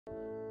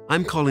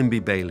I'm Colin B.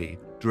 Bailey,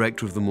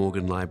 Director of the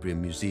Morgan Library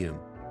and Museum.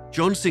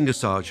 John Singer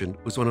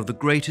Sargent was one of the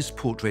greatest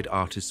portrait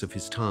artists of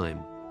his time.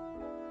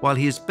 While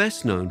he is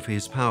best known for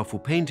his powerful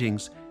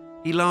paintings,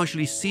 he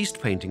largely ceased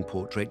painting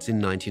portraits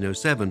in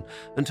 1907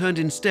 and turned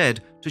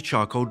instead to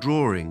charcoal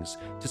drawings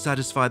to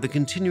satisfy the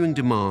continuing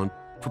demand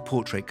for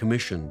portrait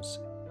commissions.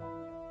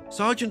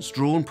 Sargent's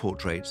drawn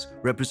portraits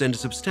represent a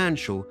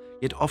substantial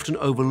yet often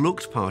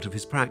overlooked part of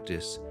his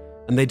practice,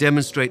 and they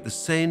demonstrate the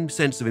same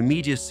sense of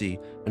immediacy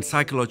and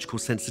psychological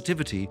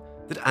sensitivity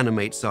that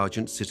animate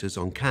Sargent's sitters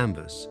on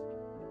canvas.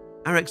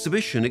 Our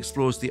exhibition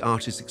explores the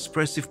artist's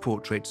expressive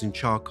portraits in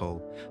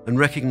charcoal and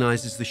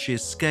recognizes the sheer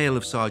scale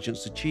of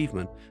Sargent's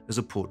achievement as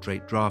a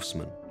portrait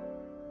draftsman.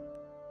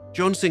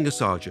 John Singer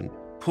Sargent,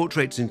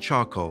 Portraits in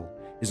Charcoal,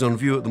 is on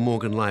view at the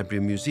Morgan Library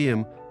and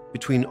Museum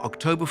between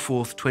October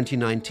 4th,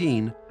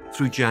 2019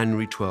 through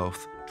January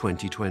 12th,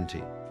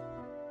 2020.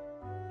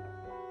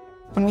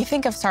 When we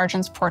think of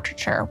Sargent's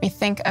portraiture, we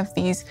think of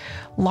these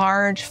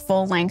large,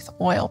 full-length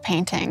oil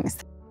paintings.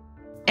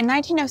 In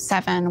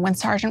 1907, when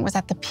Sargent was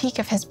at the peak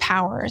of his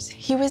powers,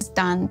 he was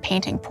done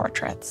painting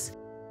portraits.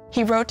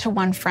 He wrote to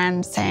one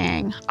friend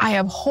saying, "I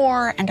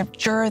abhor and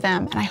abjure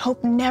them, and I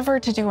hope never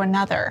to do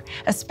another,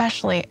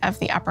 especially of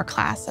the upper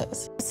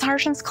classes."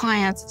 Sargent's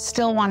clients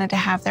still wanted to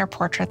have their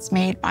portraits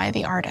made by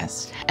the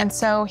artist, and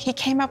so he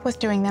came up with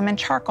doing them in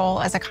charcoal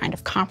as a kind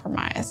of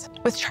compromise.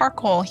 With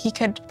charcoal, he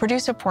could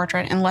produce a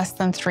portrait in less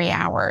than 3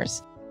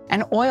 hours.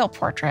 An oil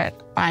portrait,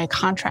 by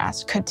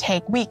contrast, could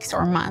take weeks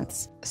or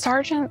months.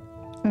 Sargent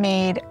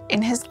made,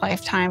 in his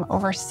lifetime,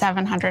 over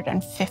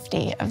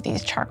 750 of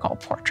these charcoal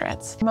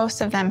portraits. Most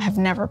of them have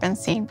never been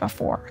seen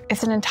before.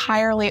 It's an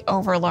entirely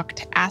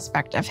overlooked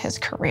aspect of his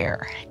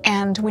career.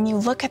 And when you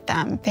look at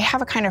them, they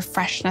have a kind of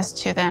freshness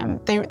to them.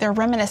 They're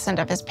reminiscent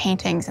of his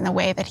paintings in the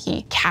way that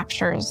he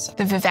captures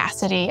the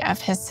vivacity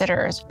of his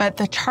sitters, but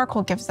the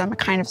charcoal gives them a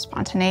kind of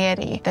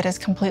spontaneity that is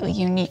completely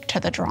unique to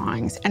the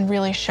drawings and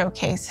really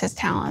showcase his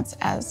talents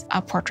as a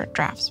portrait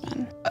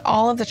draftsman.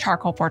 All of the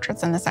charcoal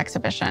portraits in this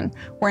exhibition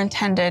were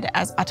intended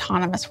as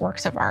autonomous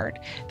works of art.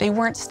 They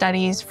weren't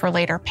studies for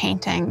later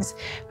paintings,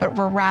 but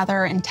were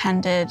rather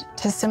intended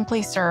to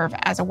simply serve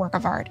as a work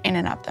of art in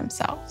and of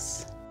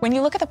themselves. When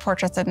you look at the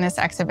portraits in this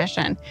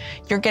exhibition,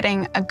 you're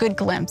getting a good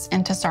glimpse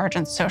into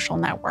Sargent's social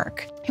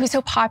network. He was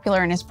so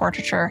popular in his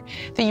portraiture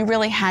that you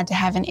really had to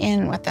have an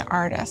in with the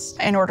artist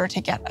in order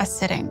to get a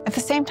sitting. At the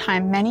same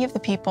time, many of the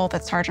people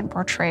that Sargent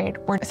portrayed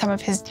were some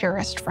of his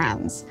dearest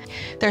friends.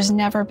 There's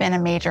never been a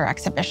major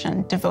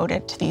exhibition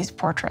devoted to these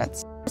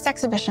portraits. This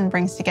exhibition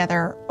brings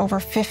together over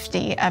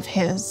 50 of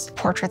his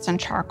portraits in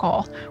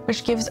charcoal,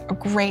 which gives a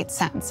great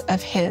sense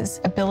of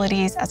his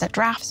abilities as a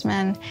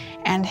draftsman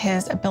and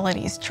his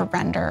abilities to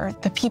render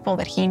the people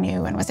that he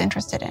knew and was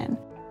interested in.